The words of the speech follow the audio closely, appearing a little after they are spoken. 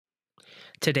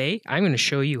Today, I'm going to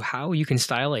show you how you can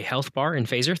style a health bar in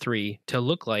Phaser 3 to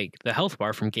look like the health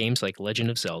bar from games like Legend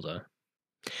of Zelda.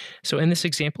 So in this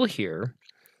example here,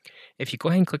 if you go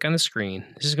ahead and click on the screen,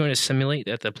 this is going to simulate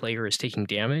that the player is taking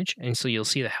damage, and so you'll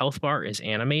see the health bar is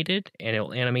animated, and it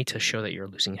will animate to show that you're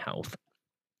losing health.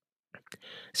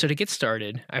 So to get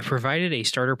started, I've provided a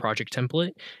starter project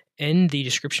template. In the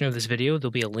description of this video,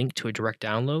 there'll be a link to a direct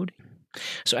download.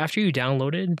 So after you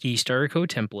downloaded the starter code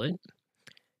template,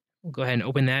 we'll go ahead and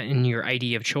open that in your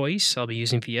IDE of choice. I'll be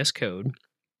using VS Code.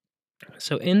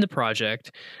 So in the project,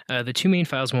 the two main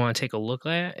files we want to take a look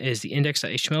at is the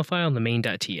index.html file and the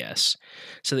main.ts.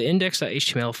 So the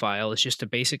index.html file is just a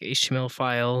basic HTML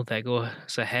file that goes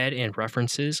ahead and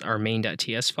references our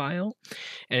main.ts file,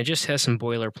 and it just has some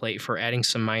boilerplate for adding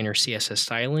some minor CSS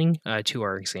styling to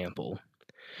our example.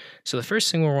 So the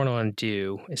first thing we want to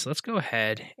do is let's go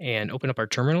ahead and open up our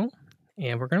terminal,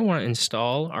 and we're going to want to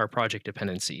install our project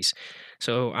dependencies.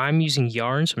 So I'm using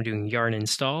Yarn, so I'm doing yarn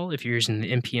install. If you're using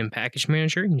the npm package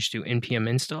manager, you can just do npm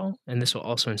install, and this will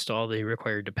also install the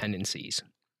required dependencies.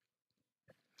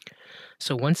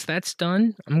 So once that's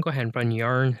done, I'm going to go ahead and run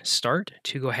yarn start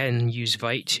to go ahead and use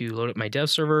Vite to load up my dev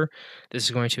server. This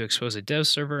is going to expose a dev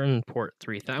server and port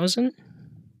 3000.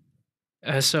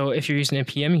 So if you're using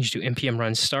npm, you just do npm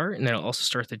run start, and that'll also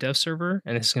start the dev server,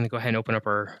 and this is going to go ahead and open up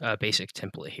our basic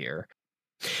template here.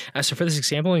 So for this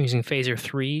example, I'm using Phaser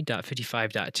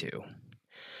 3.55.2.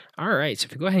 All right, so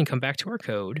if we go ahead and come back to our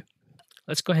code,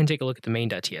 let's go ahead and take a look at the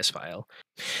main.ts file.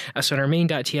 So in our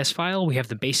main.ts file, we have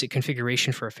the basic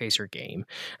configuration for a Phaser game.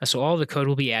 So all the code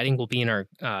we'll be adding will be in our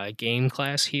game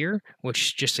class here,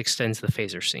 which just extends the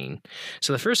Phaser scene.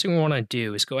 So the first thing we want to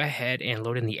do is go ahead and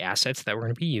load in the assets that we're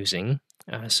going to be using.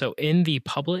 So in the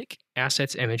public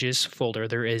assets images folder,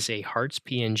 there is a hearts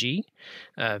PNG,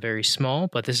 very small,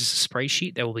 but this is a sprite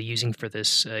sheet that we'll be using for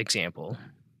this example.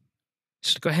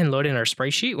 So to go ahead and load in our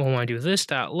sprite sheet, we'll want to do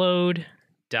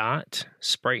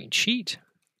this.load.sprite sheet,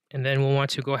 and then we'll want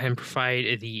to go ahead and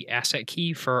provide the asset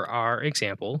key for our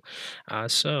example.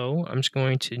 So I'm just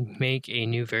going to make a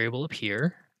new variable up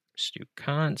here. Just do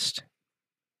const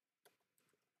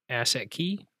asset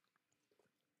key.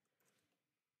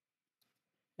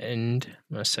 And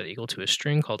I'm going to set it equal to a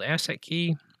string called asset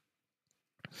key.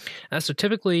 So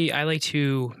typically, I like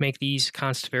to make these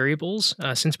const variables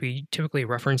since we typically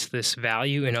reference this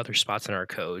value in other spots in our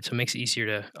code. So it makes it easier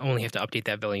to only have to update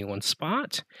that value in one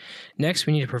spot. Next,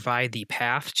 we need to provide the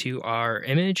path to our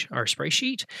image, our sprite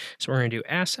sheet. So we're going to do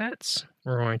assets.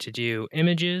 We're going to do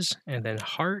images and then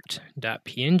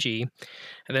heart.png.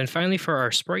 And then finally, for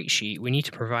our sprite sheet, we need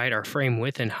to provide our frame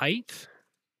width and height.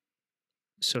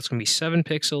 So it's going to be 7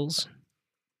 pixels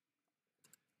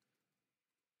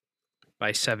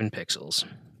by 7 pixels.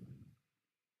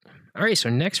 All right, so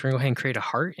next we're going to go ahead and create a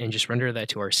heart and just render that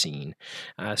to our scene.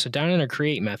 So down in our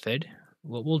create method,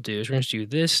 what we'll do is we're going to do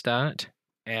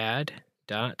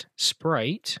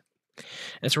this.add.sprite.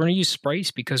 And so we're going to use sprites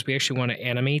because we actually want to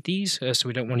animate these, so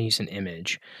we don't want to use an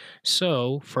image.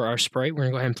 So for our sprite, we're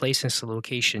going to go ahead and place this to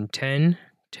location 10,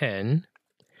 10.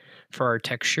 For our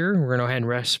texture, we're going to go ahead and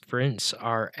reference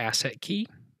our asset key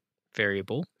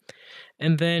variable.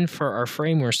 And then for our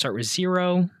frame, we're going to start with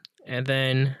 0. And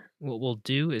then what we'll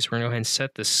do is we're going to go ahead and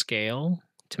set the scale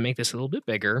to make this a little bit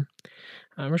bigger.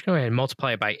 We're just going to go ahead and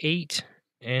multiply it by 8.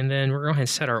 And then we're going to go ahead and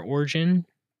set our origin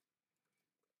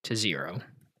to 0.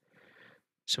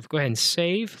 So if we go ahead and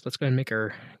save, let's go ahead and make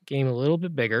our game a little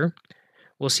bit bigger.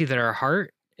 We'll see that our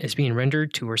heart is being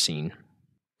rendered to our scene.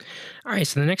 All right,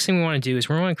 so the next thing we want to do is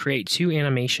we want to create 2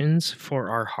 animations for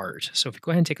our heart. So if we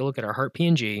go ahead and take a look at our heart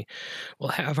PNG,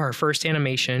 we'll have our first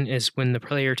animation is when the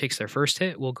player takes their first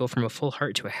hit, we'll go from a full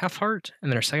heart to a half heart,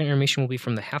 and then our second animation will be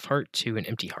from the half heart to an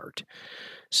empty heart.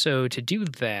 So to do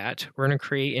that, we're going to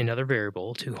create another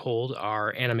variable to hold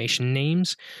our animation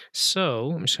names.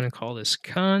 So I'm just going to call this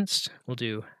const. We'll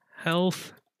do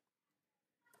health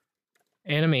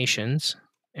animations,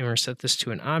 and we're going to set this to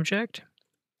an object.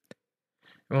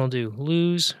 And we'll do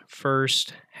lose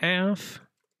first half.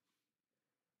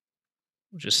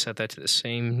 We'll just set that to the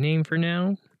same name for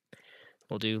now.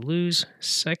 We'll do lose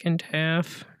second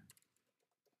half.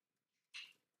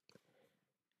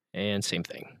 And same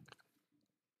thing.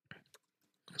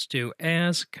 Let's do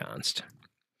as const.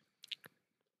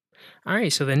 All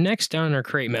right, so the next down in our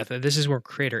create method, this is where we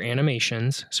create our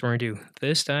animations. So we're going to do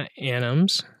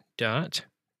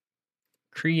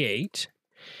this.anims.create.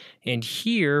 And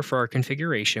here for our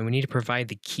configuration, we need to provide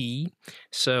the key.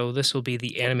 So this will be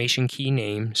the animation key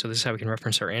name. So this is how we can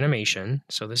reference our animation.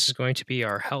 So this is going to be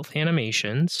our health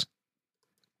animations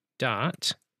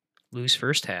dot lose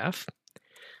first half.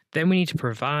 Then we need to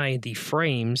provide the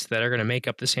frames that are going to make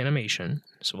up this animation.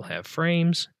 So we'll have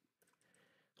frames.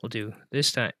 We'll do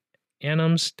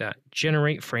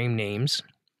this.anims.generate frame names.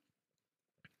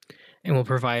 And we'll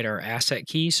provide our asset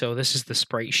key. So this is the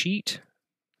sprite sheet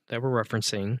that we're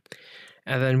referencing.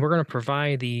 And then we're going to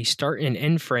provide the start and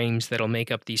end frames that'll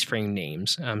make up these frame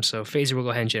names. So Phaser will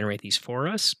go ahead and generate these for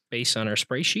us based on our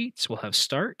sprite sheet. So we'll have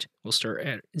start. We'll start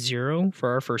at 0 for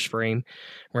our first frame.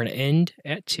 We're going to end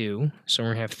at 2. So we're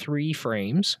going to have 3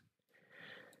 frames.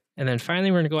 And then finally,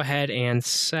 we're going to go ahead and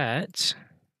set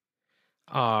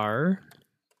our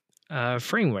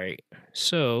frame rate.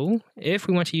 So if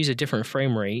we want to use a different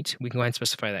frame rate, we can go ahead and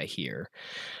specify that here.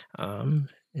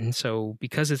 And so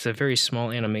because it's a very small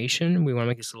animation, we want to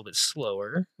make this a little bit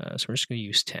slower. So we're just going to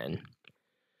use 10.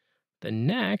 Then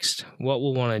next, what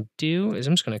we'll want to do is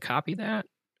I'm just going to copy that.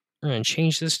 We're going to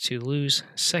change this to lose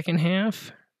second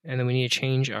half. And then we need to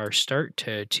change our start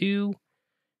to 2.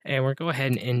 And we're going to go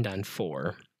ahead and end on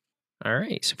 4. All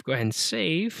right, so if we go ahead and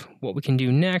save, what we can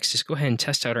do next is go ahead and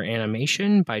test out our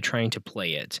animation by trying to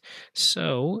play it.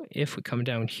 So if we come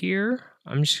down here,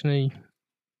 I'm just going to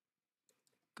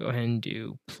go ahead and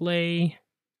do play.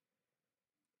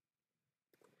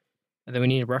 And then we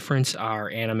need to reference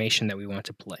our animation that we want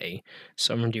to play.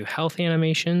 So I'm going to do health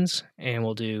animations, and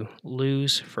we'll do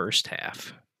lose first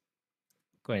half.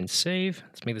 Go ahead and save.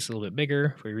 Let's make this a little bit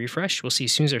bigger. If we refresh, we'll see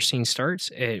as soon as our scene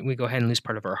starts, we go ahead and lose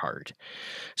part of our heart.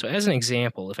 So as an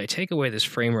example, if I take away this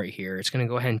frame rate here, it's going to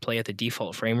go ahead and play at the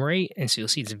default frame rate, and so you'll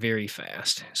see it's very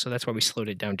fast. So that's why we slowed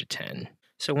it down to 10.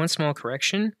 So one small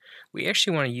correction, we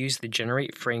actually want to use the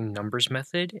generate frame numbers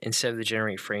method instead of the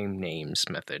generate frame names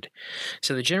method.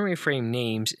 So the generate frame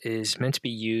names is meant to be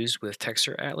used with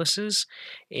texture atlases,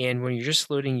 and when you're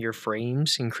just loading your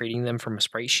frames and creating them from a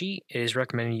sprite sheet, it is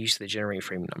recommended to use the generate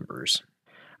frame numbers.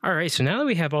 All right, so now that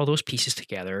we have all those pieces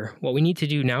together, what we need to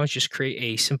do now is just create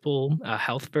a simple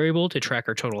health variable to track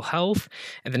our total health,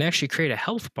 and then actually create a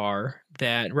health bar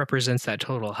that represents that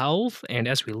total health, and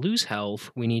as we lose health,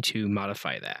 we need to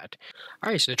modify that. All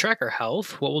right, so to track our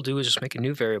health, what we'll do is just make a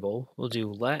new variable. We'll do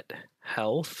let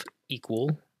health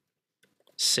equal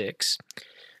 6.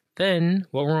 Then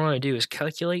what we're going to do is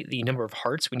calculate the number of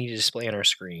hearts we need to display on our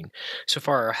screen. So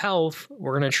for our health,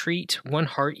 we're going to treat 1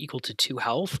 heart equal to 2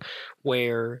 health,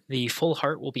 where the full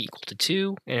heart will be equal to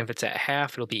 2, and if it's at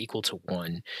half, it'll be equal to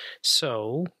 1.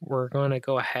 So we're going to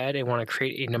go ahead and want to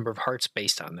create a number of hearts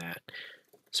based on that.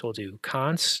 So we'll do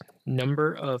const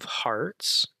number of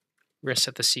hearts. We're going to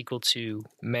set this equal to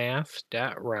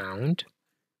math.round,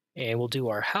 and we'll do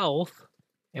our health,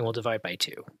 and we'll divide by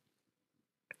 2.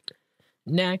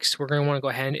 Next, we're going to want to go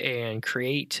ahead and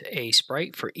create a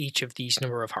sprite for each of these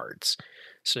number of hearts.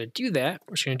 So to do that,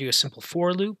 we're just going to do a simple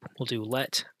for loop. We'll do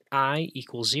let I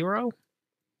equal 0.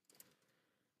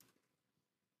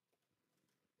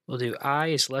 We'll do I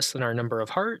is less than our number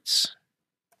of hearts.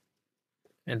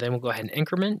 And then we'll go ahead and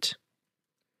increment.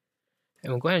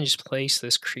 And we'll go ahead and just place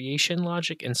this creation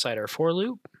logic inside our for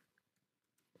loop.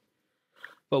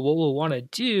 But what we'll want to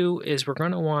do is we're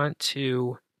going to want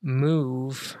to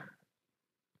move.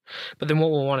 But then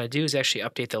what we'll want to do is actually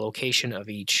update the location of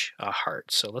each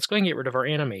heart. So let's go ahead and get rid of our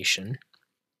animation.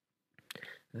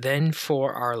 Then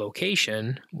for our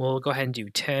location, we'll go ahead and do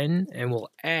 10, and we'll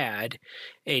add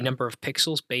a number of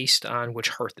pixels based on which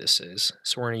heart this is.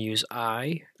 So we're going to use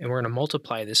I, and we're going to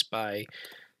multiply this by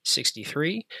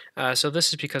 63. So this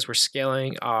is because we're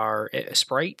scaling our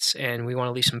sprites, and we want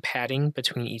to leave some padding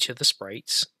between each of the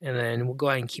sprites. And then we'll go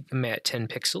ahead and keep them at 10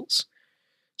 pixels.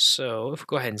 So if we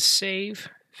go ahead and save,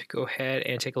 if we go ahead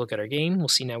and take a look at our game, we'll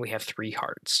see now we have 3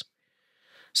 hearts.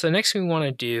 So the next thing we want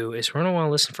to do is we're going to want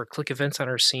to listen for click events on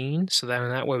our scene, so that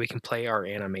in that way we can play our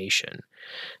animation.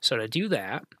 So to do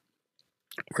that,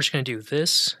 we're just going to do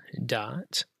this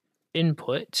dot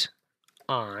input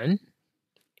on,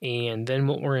 and then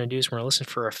what we're going to do is we're going to listen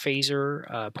for a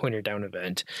phaser pointer down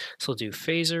event. So we'll do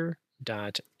phaser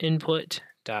dot input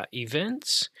dot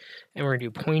events, and we're going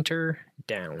to do pointer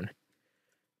down.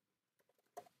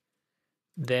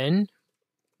 Then,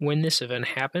 when this event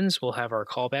happens, we'll have our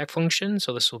callback function,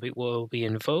 so this will be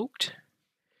invoked.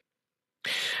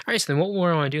 All right, so then what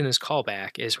we're going to do in this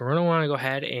callback is we're going to want to go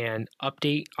ahead and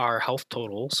update our health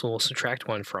total, so we'll subtract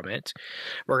 1 from it.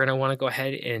 We're going to want to go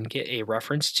ahead and get a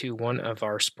reference to one of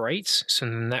our sprites, so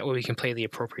then that way we can play the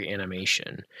appropriate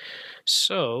animation.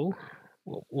 So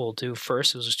what we'll do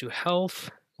first is just do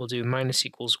health, we'll do minus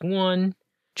equals 1,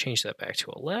 change that back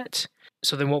to a let.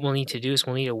 So then what we'll need to do is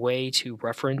we'll need a way to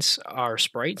reference our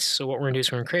sprites. So what we're going to do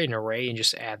is we're going to create an array and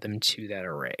just add them to that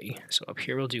array. So up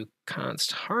here we'll do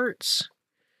const hearts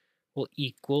will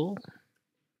equal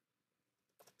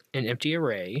an empty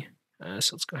array.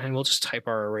 So let's go ahead and we'll just type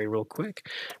our array real quick.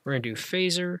 We're going to do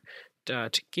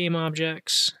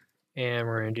phaser.gameObjects, and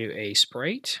we're going to do a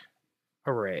sprite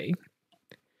array.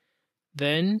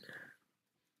 Then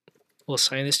we'll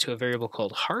assign this to a variable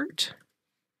called heart.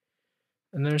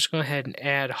 And then just go ahead and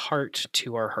add heart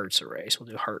to our hearts array. So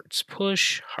we'll do hearts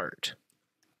push heart.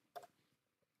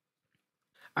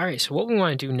 All right, so what we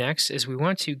want to do next is we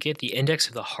want to get the index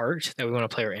of the heart that we want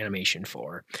to play our animation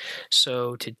for.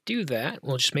 So to do that,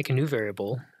 we'll just make a new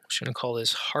variable. We're just going to call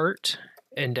this heart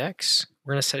index.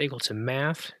 We're going to set equal to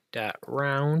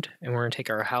math.round, and we're going to take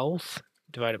our health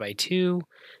divided by 2,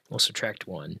 we'll subtract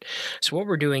 1. So what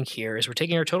we're doing here is we're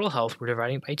taking our total health, we're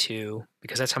dividing it by 2,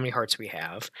 because that's how many hearts we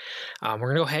have. We're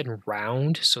going to go ahead and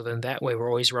round, so then that way we're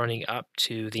always rounding up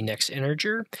to the next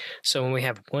integer. So when we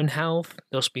have 1 health,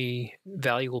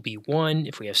 value will be 1.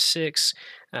 If we have 6,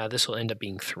 this will end up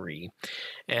being 3.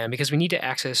 And because we need to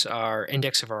access our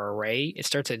index of our array, it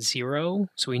starts at 0,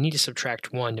 so we need to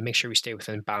subtract 1 to make sure we stay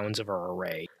within bounds of our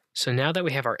array. So now that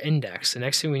we have our index, the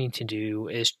next thing we need to do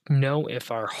is know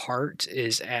if our heart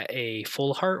is at a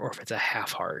full heart or if it's a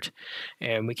half heart.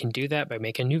 And we can do that by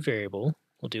making a new variable.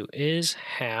 We'll do is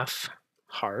half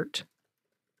heart,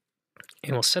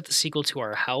 and we'll set this equal to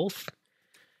our health,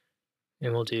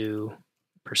 and we'll do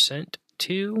 %2,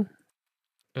 and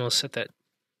we'll set that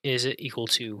is it equal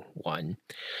to 1.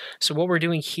 So what we're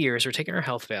doing here is we're taking our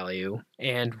health value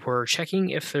and we're checking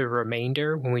if the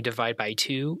remainder when we divide by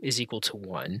 2 is equal to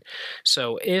 1.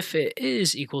 So if it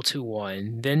is equal to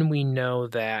 1, then we know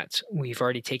that we've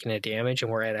already taken a damage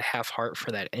and we're at a half heart for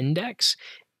that index.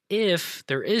 If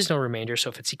there is no remainder,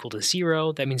 so if it's equal to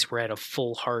 0, that means we're at a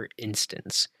full heart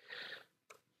instance,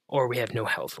 or we have no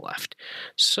health left.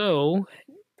 So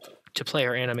to play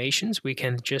our animations, we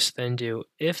can just then do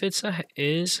if it's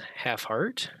is half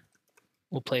heart,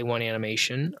 we'll play one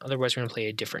animation. Otherwise, we're going to play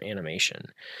a different animation.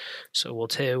 So we'll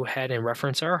go ahead and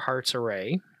reference our hearts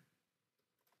array.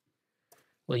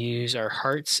 We'll use our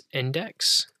hearts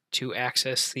index to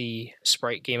access the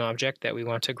sprite game object that we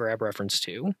want to grab reference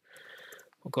to.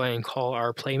 We'll go ahead and call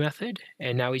our play method,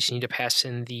 and now we just need to pass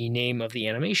in the name of the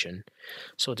animation.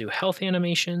 So we'll do health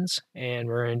animations, and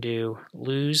we're going to do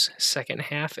lose second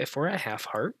half if we're at half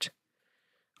heart.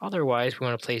 Otherwise, we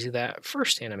want to play that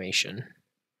first animation.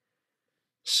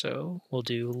 So we'll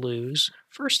do lose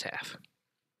first half.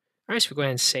 All right, so we go ahead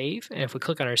and save, and if we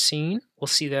click on our scene, we'll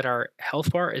see that our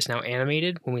health bar is now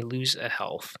animated when we lose a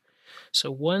health.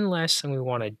 So one last thing we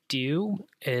want to do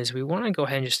is we want to go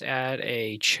ahead and just add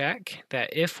a check that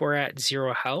if we're at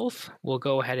 0 health, we'll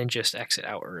go ahead and just exit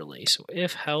out early. So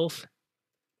if health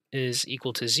is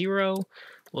equal to 0,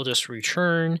 we'll just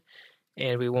return,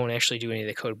 and we won't actually do any of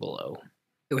the code below.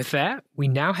 With that, we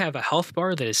now have a health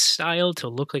bar that is styled to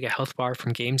look like a health bar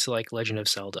from games like Legend of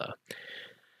Zelda.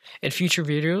 In future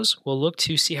videos, we'll look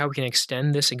to see how we can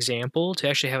extend this example to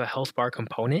actually have a health bar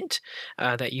component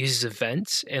that uses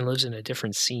events and lives in a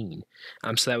different scene,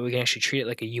 so that we can actually treat it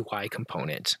like a UI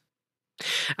component.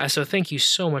 So thank you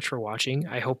so much for watching.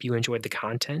 I hope you enjoyed the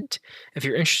content. If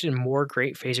you're interested in more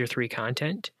great Phaser 3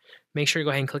 content, make sure to go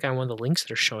ahead and click on one of the links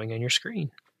that are showing on your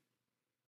screen.